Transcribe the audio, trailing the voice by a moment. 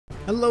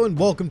Hello and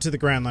welcome to the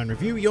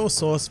GrandLineReview, your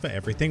source for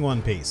everything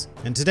One Piece.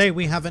 And today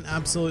we have an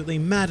absolutely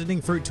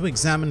maddening fruit to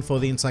examine for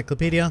the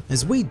Encyclopedia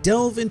as we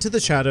delve into the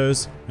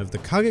shadows of the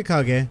Kage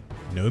Kage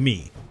no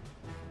Mi.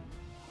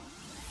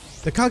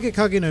 The Kage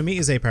Kage no Mi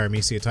is a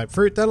paramecia type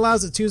fruit that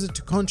allows its user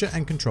to conjure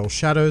and control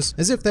shadows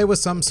as if they were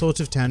some sort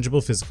of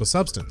tangible physical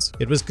substance.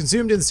 It was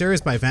consumed in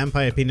series by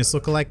vampire penis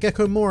lookalike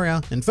Gecko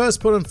Moria and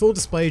first put on full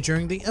display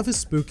during the ever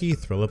spooky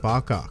Thriller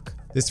Bark arc.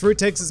 This fruit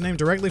takes its name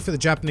directly from the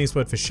Japanese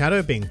word for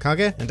shadow being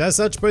kage, and as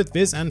such both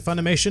Viz and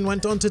Funimation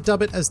went on to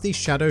dub it as the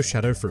Shadow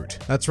fruit.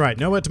 That's right,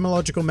 no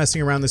etymological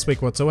messing around this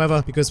week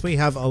whatsoever, because we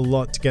have a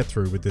lot to get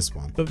through with this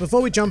one. But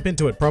before we jump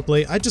into it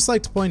properly, I'd just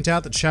like to point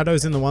out that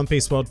shadows in the One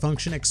Piece world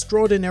function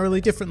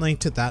extraordinarily differently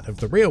to that of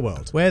the real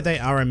world, where they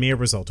are a mere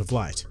result of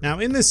light. Now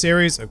in this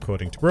series,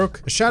 according to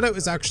Brook, a shadow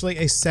is actually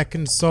a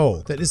second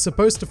soul that is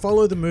supposed to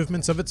follow the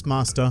movements of its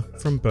master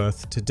from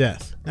birth to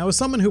death. Now as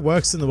someone who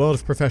works in the world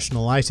of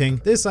professional lighting,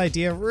 this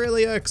idea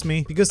really irks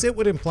me because it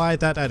would imply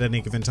that at any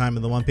given time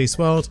in the One Piece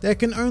world, there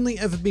can only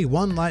ever be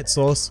one light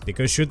source,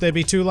 because should there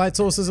be two light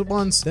sources at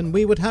once, then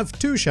we would have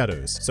two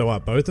shadows. So are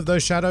both of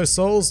those shadows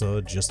souls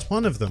or just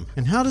one of them?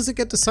 And how does it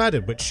get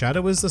decided which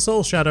shadow is the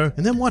soul shadow?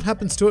 And then what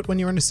happens to it when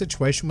you're in a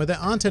situation where there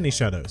aren't any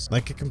shadows?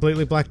 Like a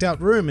completely blacked out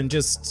room and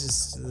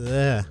just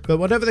there. But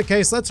whatever the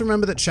case, let's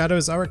remember that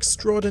shadows are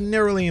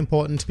extraordinarily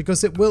important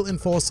because it will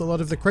enforce a lot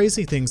of the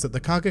crazy things that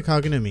the Kage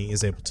Kage no Mi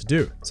is able to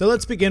do. So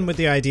let's begin with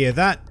the idea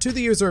that, to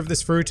the user of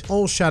this fruit,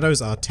 all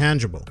shadows are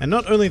tangible. And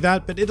not only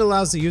that, but it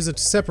allows the user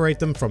to separate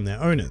them from their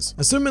owners.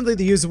 Assumedly,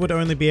 the user would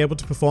only be able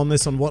to perform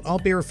this on what I'll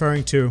be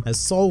referring to as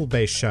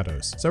soul-based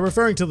shadows. So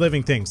referring to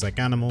living things like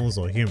animals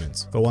or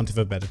humans, for want of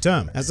a better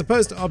term, as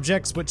opposed to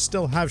objects which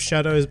still have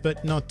shadows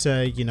but not,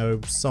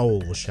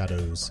 soul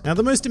shadows. Now,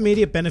 the most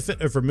immediate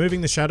benefit of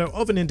removing the shadow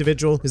of an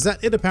individual is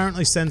that it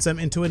apparently sends them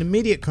into an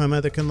immediate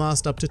coma that can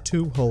last up to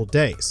 2 whole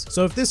days.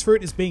 So if this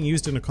fruit is being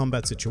used in a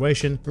combat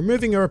situation,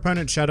 removing your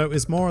opponent's shadow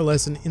is more or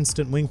less an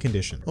instant win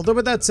condition. Although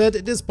with that said,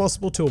 it is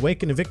possible to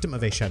awaken a victim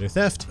of a shadow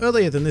theft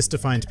earlier than this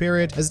defined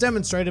period, as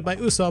demonstrated by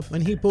Usopp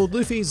when he pulled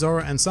Luffy,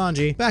 Zoro, and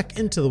Sanji back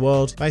into the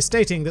world by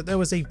stating that there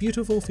was a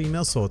beautiful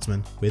female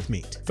swordsman with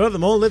meat.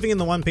 Furthermore, living in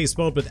the One Piece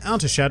world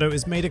without a shadow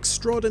is made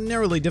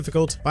extraordinarily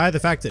difficult by the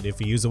fact that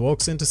if a user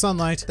walks into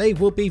sunlight, they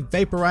will be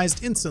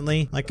vaporized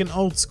instantly like an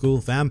old school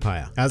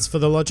vampire. As for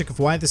the logic of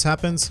why this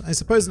happens, I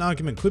suppose an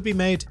argument could be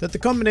made that the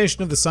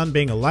combination of the sun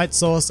being a light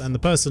source and the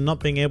person not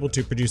being able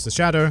to produce a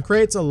shadow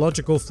creates a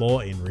logical flaw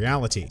in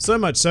reality. So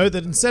much so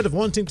that instead of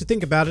wanting to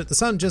think about it, the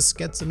sun just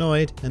gets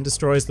annoyed and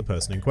destroys the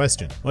person in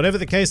question. Whatever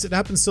the case, it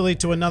happens to lead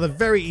to another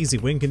very easy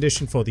win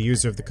condition for the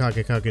user of the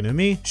Kage Kage no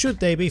Mi should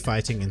they be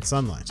fighting in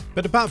sunlight.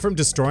 But apart from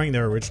destroying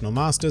their original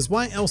masters,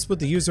 why else would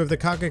the user of the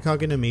Kage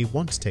Kage no Mi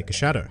want to take a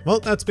shadow? Well,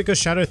 that's because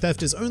shadow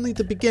theft is only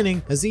the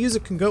beginning, as the user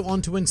can go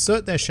on to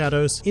insert their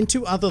shadows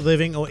into other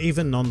living or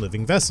even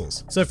non-living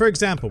vessels. So for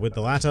example, with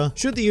the latter,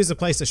 should the user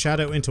place a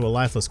shadow into a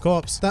lifeless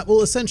corpse, that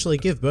will essentially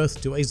give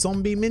birth to a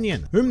zombie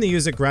minion, whom the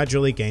user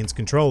gradually gains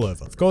control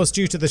over. Of course,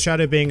 due to the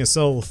shadow being a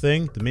soul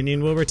thing, the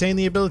minion will retain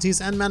the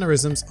abilities and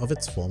mannerisms of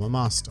its former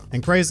master.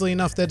 And crazily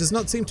enough, there does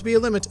not seem to be a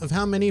limit of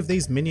how many of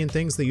these minion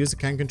things the user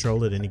can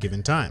control at any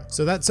given time.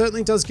 So that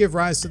certainly does give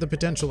rise to the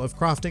potential of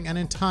crafting an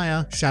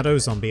entire shadow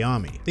zombie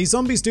army. These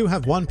zombies do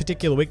have one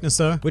particular weakness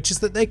though, which is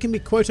that they can be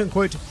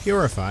quote-unquote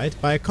purified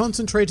by a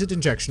concentrated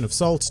injection of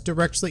salt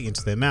directly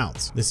into their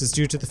mouths. This is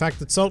due to the fact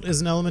that salt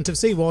is an element of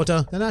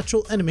seawater, the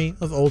natural enemy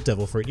of all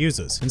devil fruit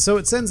users. And so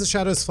it sends the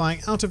shadows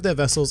flying out of their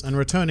vessels and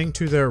returning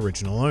to their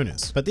original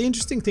owners. But the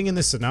interesting thing in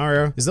this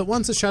scenario is that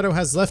once a shadow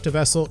has left a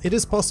vessel, it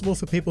is possible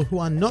for people who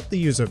are not the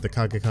user of the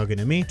Kage Kage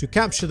no Mi to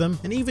capture them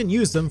and even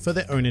use them for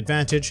their own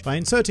advantage by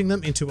inserting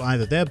them into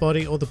either their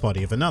body or the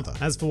body of another.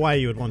 As for why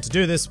you would want to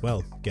do this,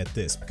 well, get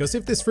this. Because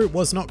if this fruit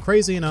was not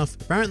crazy enough,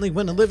 apparently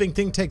when a living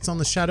thing takes on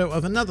the shadow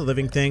of another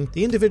living thing,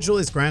 the individual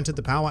is granted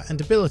the power and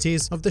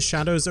abilities of the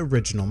shadow's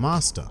original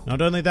master.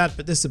 Not only that,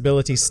 but this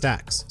ability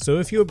stacks. So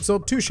if you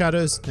absorb 2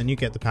 shadows, then you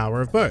get the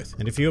power of both.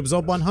 And if you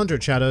absorb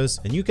 100 shadows,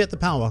 then you get the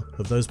power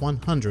of those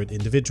 100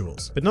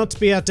 individuals. But not to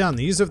be outdone,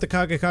 the user of the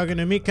Kage Kage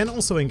no Mi can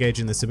also engage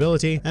in this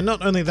ability, and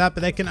not only that,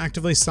 but they can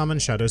actively summon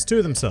shadows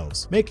to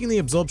themselves, making the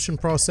absorption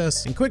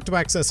process and quick to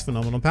access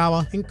phenomenal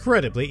power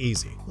incredibly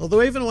easy.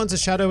 Although even once a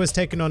shadow has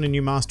taken on a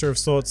new master of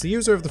sorts, the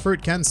user of the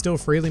fruit can still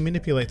freely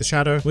manipulate the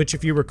shadow, which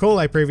if you recall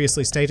I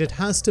previously stated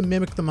has to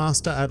mimic the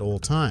master at all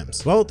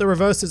times. Well, the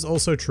reverse is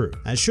also true,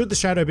 as should the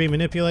shadow be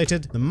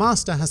manipulated, the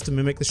master has to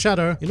mimic the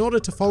shadow in order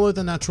to follow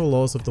the natural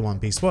laws of the One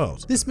Piece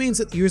world. This means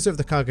that the user of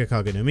the Kage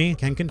Kage no Mi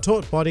can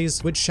contort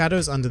bodies with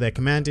shadows under their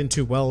command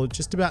into, well,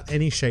 just about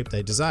any shape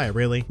they desire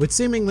really, with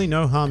seemingly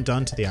no harm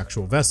done to the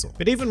actual vessel.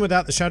 But even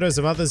without the shadows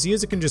of others, the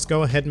user can just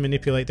go ahead and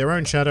manipulate their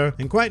own shadow,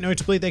 and quite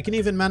notably they can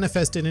even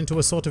manifest it into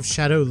a sort of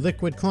shadow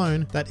liquid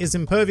clone that is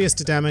impervious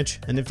to damage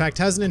and in fact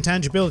has an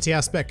intangibility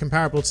aspect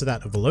comparable to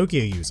that of a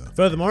Logia user.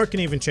 Furthermore, it can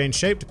even change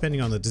shape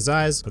depending on the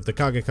desires of the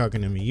Kage Kage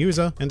no Mi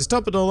user, and to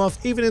top it all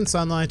off, even in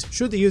sunlight,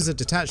 should the user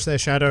detach their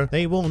shadow,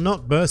 they will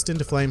not burst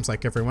into flames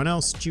like everyone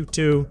else due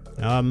to,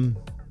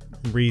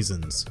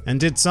 reasons. And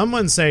did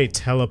someone say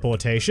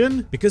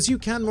teleportation? Because you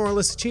can more or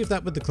less achieve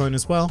that with the clone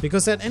as well,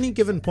 because at any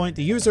given point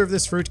the user of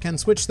this fruit can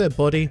switch their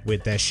body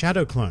with their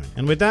shadow clone.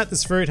 And with that,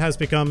 this fruit has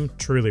become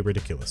truly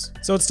ridiculous.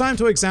 So it's time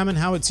to examine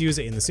how its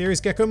user in the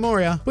series Gecko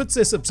Moria puts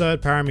this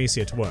absurd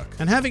paramecia to work.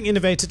 And having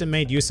innovated and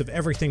made use of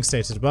everything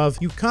stated above,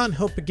 you can't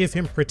help but give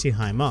him pretty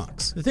high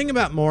marks. The thing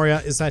about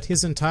Moria is that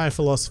his entire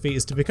philosophy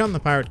is to become the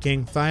Pirate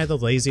King via the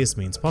laziest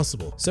means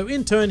possible. So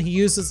in turn, he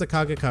uses the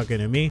Kage Kage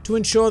no Mi to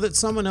ensure that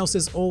someone else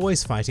is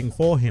always fighting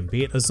for him,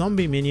 be it a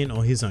zombie minion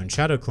or his own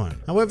shadow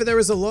clone. However, there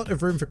is a lot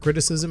of room for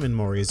criticism in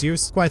Moria's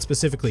use. Quite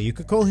specifically, you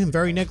could call him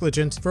very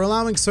negligent for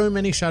allowing so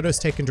many shadows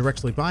taken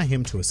directly by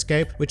him to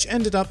escape, which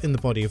ended up in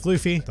the body of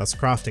Luffy, thus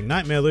crafting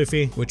Nightmare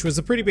Luffy, which was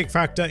a pretty big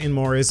factor in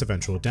Moria's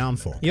eventual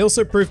downfall. He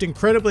also proved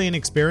incredibly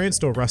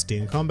inexperienced or rusty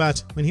in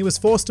combat when he was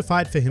forced to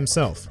fight for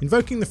himself,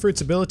 invoking the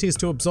fruit's abilities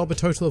to absorb a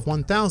total of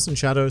 1,000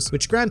 shadows,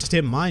 which granted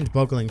him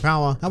mind-boggling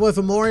power.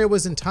 However, Moria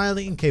was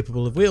entirely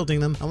incapable of wielding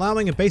them,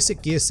 allowing a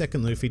basic Gear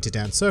 2nd Luffy to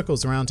dance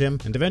circles around him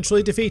and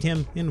eventually defeat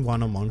him in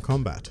one-on-one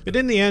combat. But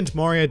in the end,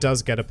 Moria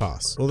does get a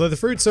pass, although the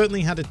fruit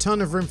certainly had a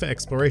ton of room for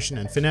exploration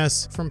and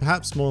finesse from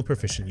perhaps more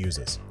proficient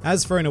users.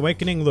 As for an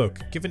awakening, look,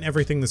 given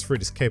everything this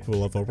fruit is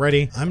capable of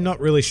already, I'm not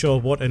really sure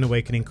what an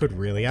awakening could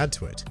really add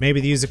to it.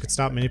 Maybe the user could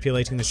start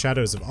manipulating the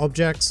shadows of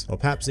objects, or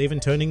perhaps even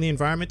turning the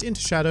environment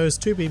into shadows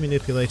to be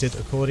manipulated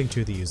according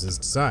to the user's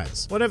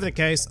desires. Whatever the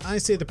case, I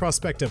see the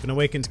prospect of an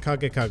awakened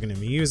Kage Kage no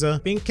Mi user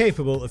being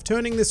capable of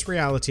turning this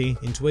reality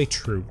into a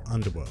true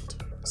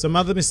underworld. Some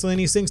other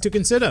miscellaneous things to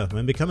consider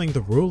when becoming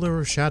the ruler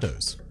of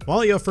shadows.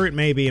 While your fruit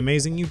may be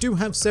amazing, you do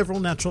have several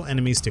natural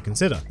enemies to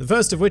consider, the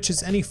first of which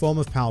is any form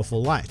of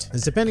powerful light,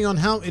 as depending on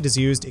how it is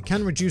used, it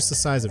can reduce the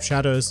size of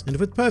shadows, and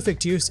with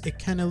perfect use, it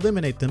can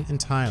eliminate them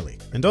entirely.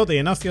 And oddly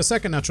enough, your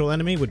second natural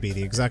enemy would be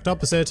the exact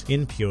opposite,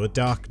 in pure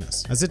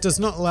darkness, as it does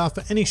not allow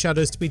for any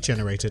shadows to be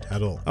generated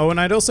at all. Oh, and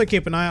I'd also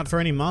keep an eye out for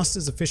any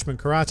masters of Fishman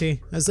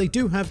Karate, as they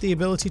do have the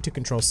ability to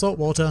control salt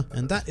water,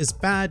 and that is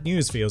bad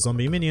news for your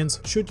zombie minions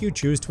should you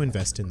choose to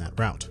invest in that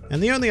route.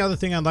 And the only other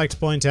thing I'd like to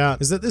point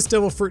out is that this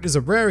devil fruit is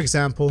a rare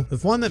example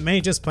of one that may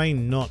just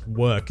plain not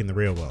work in the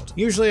real world.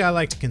 Usually I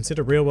like to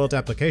consider real world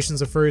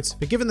applications of fruits,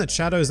 but given that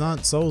shadows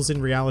aren't souls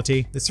in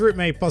reality, this fruit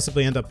may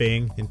possibly end up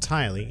being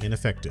entirely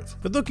ineffective.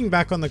 But looking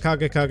back on the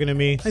Kage Kage no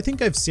Mi, I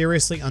think I've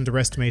seriously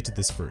underestimated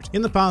this fruit.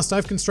 In the past,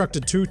 I've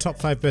constructed 2 top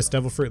 5 best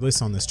devil fruit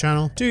lists on this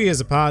channel, 2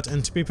 years apart,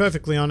 and to be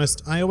perfectly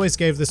honest, I always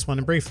gave this one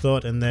a brief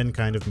thought and then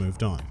kind of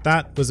moved on.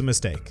 That was a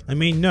mistake. I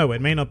mean, no,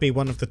 it may not be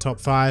one of the top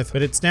 5,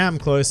 but it's damn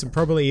close and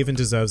probably even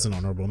deserves an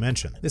honorable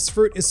mention. This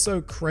fruit is so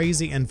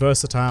crazy and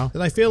versatile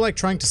that I feel like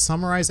trying to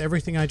summarize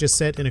everything I just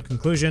said in a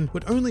conclusion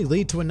would only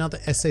lead to another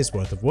essay's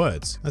worth of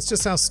words. That's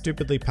just how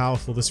stupidly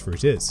powerful this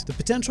fruit is. The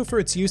potential for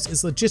its use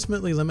is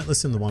legitimately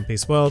limitless in the One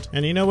Piece world,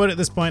 and you know what, at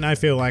this point I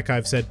feel like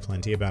I've said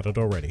plenty about it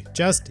already.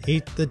 Just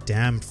eat the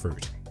damn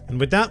fruit. And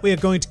with that, we are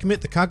going to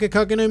commit the Kage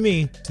Kage no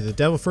Mi to the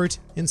Devil Fruit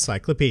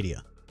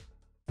Encyclopedia.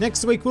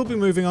 Next week, we'll be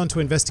moving on to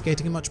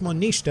investigating a much more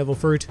niche devil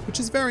fruit, which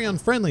is very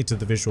unfriendly to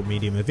the visual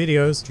medium of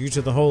videos due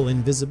to the whole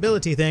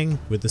invisibility thing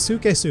with the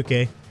Suke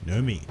Suke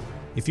no Mi.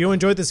 If you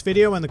enjoyed this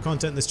video and the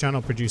content this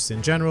channel produces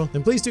in general,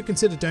 then please do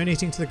consider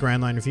donating to the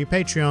GrandLineReview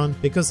Patreon,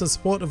 because the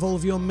support of all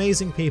of you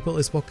amazing people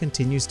is what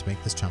continues to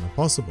make this channel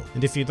possible.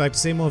 And if you'd like to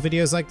see more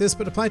videos like this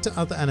but apply to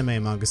other anime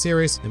and manga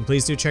series, then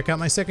please do check out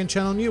my second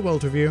channel, New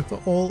World Review,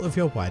 for all of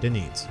your wider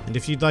needs. And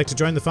if you'd like to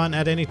join the fun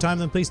at any time,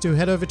 then please do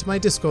head over to my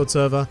Discord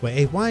server, where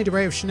a wide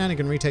array of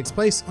shenaniganry takes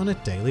place on a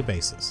daily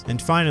basis.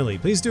 And finally,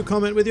 please do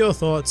comment with your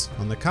thoughts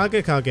on the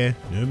Kage Kage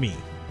no Mi.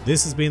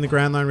 This has been the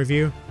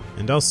GrandLineReview,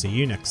 and I'll see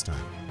you next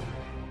time.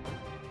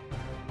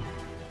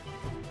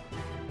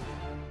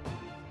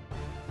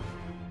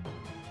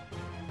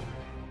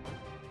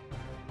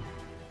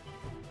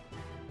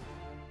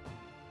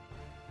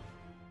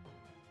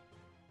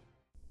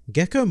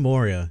 Gecko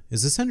Moria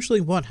is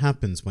essentially what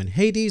happens when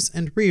Hades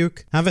and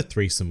Ryuk have a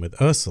threesome with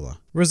Ursula,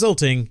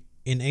 resulting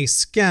in a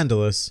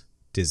scandalous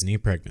Disney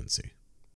pregnancy.